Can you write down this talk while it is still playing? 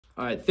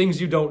All right, things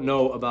you don't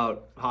know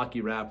about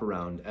hockey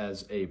wraparound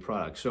as a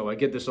product. So I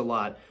get this a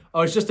lot.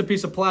 Oh, it's just a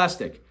piece of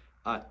plastic.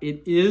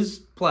 It is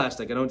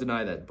plastic, I don't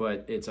deny that,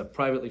 but it's a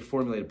privately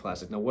formulated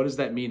plastic. Now, what does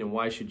that mean and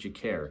why should you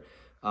care?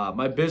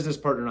 My business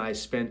partner and I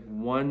spent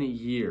 1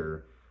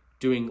 year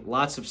doing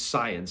lots of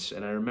science,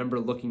 and I remember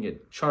looking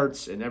at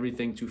charts and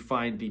everything to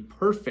find the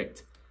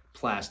perfect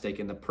plastic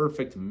and the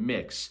perfect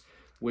mix,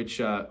 which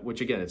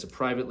again, it's a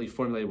privately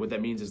formulated. What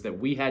that means is that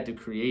we had to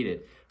create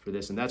it for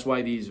this, and that's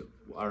why these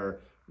are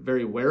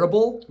very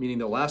wearable, meaning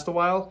they'll last a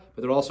while,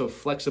 but they're also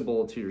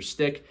flexible to your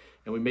stick,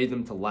 and we made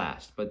them to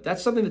last. But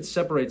that's something that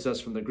separates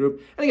us from the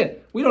group. And again,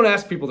 we don't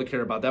ask people to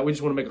care about that. We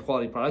just want to make a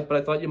quality product, but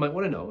I thought you might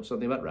want to know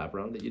something about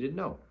Wraparound that you didn't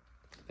know.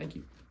 Thank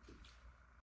you.